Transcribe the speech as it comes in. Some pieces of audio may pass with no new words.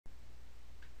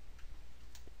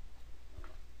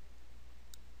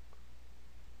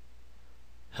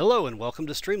Hello and welcome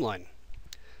to StreamLine.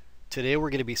 Today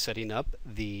we're going to be setting up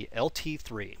the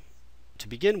LT3. To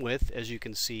begin with, as you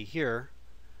can see here,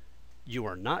 you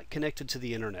are not connected to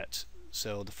the internet.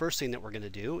 So the first thing that we're going to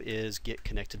do is get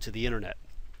connected to the internet.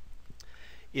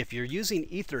 If you're using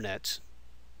Ethernet,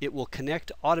 it will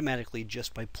connect automatically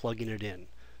just by plugging it in.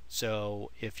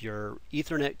 So if your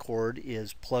Ethernet cord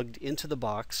is plugged into the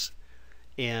box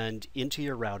and into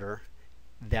your router,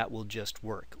 that will just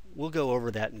work. We'll go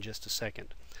over that in just a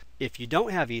second. If you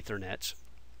don't have Ethernet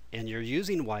and you're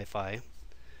using Wi-Fi,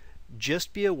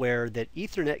 just be aware that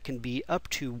Ethernet can be up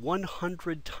to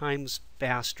 100 times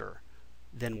faster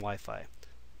than Wi-Fi.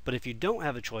 But if you don't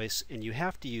have a choice and you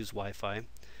have to use Wi-Fi,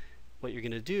 what you're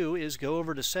going to do is go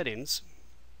over to Settings,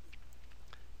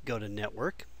 go to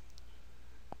Network,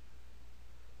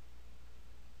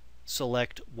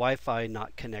 select Wi-Fi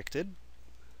not connected,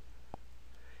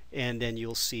 and then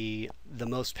you'll see the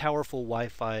most powerful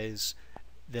Wi-Fis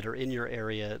that are in your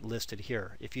area listed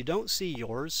here. If you don't see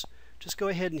yours, just go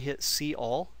ahead and hit See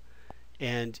All,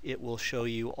 and it will show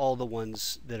you all the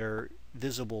ones that are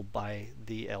visible by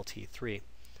the LT3.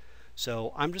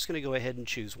 So I'm just going to go ahead and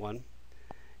choose one,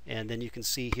 and then you can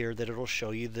see here that it'll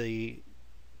show you the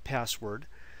password.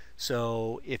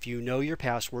 So if you know your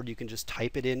password, you can just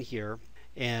type it in here,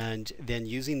 and then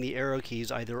using the arrow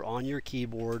keys either on your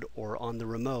keyboard or on the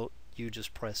remote, you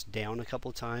just press down a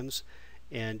couple times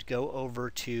and go over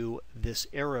to this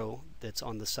arrow that's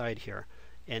on the side here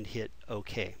and hit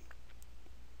OK.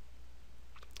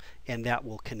 And that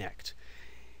will connect.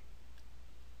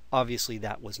 Obviously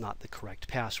that was not the correct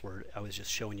password. I was just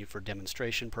showing you for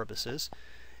demonstration purposes.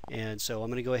 And so I'm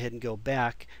going to go ahead and go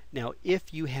back. Now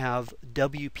if you have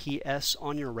WPS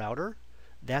on your router,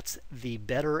 that's the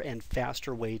better and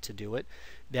faster way to do it.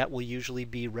 That will usually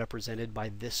be represented by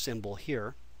this symbol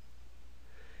here.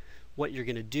 What you're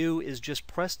going to do is just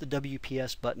press the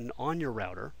WPS button on your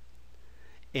router,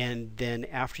 and then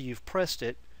after you've pressed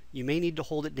it, you may need to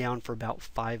hold it down for about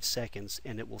 5 seconds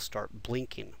and it will start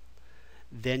blinking.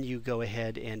 Then you go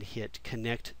ahead and hit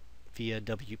Connect via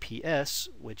WPS,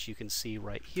 which you can see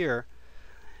right here,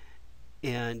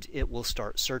 and it will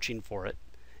start searching for it.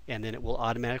 And then it will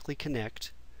automatically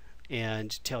connect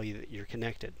and tell you that you're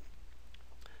connected.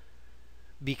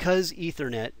 Because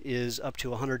Ethernet is up to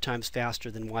 100 times faster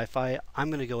than Wi-Fi, I'm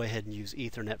going to go ahead and use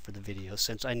Ethernet for the video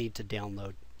since I need to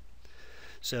download.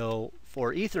 So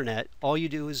for Ethernet, all you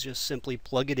do is just simply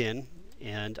plug it in,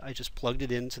 and I just plugged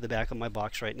it into the back of my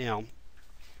box right now.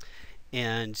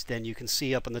 And then you can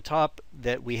see up on the top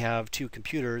that we have two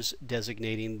computers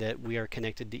designating that we are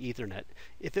connected to Ethernet.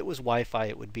 If it was Wi-Fi,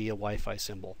 it would be a Wi-Fi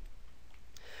symbol.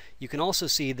 You can also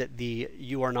see that the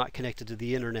 "you are not connected to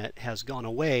the internet" has gone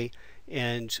away,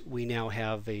 and we now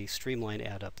have a StreamLine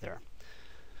ad up there.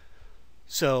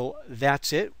 So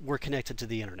that's it. We're connected to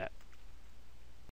the internet.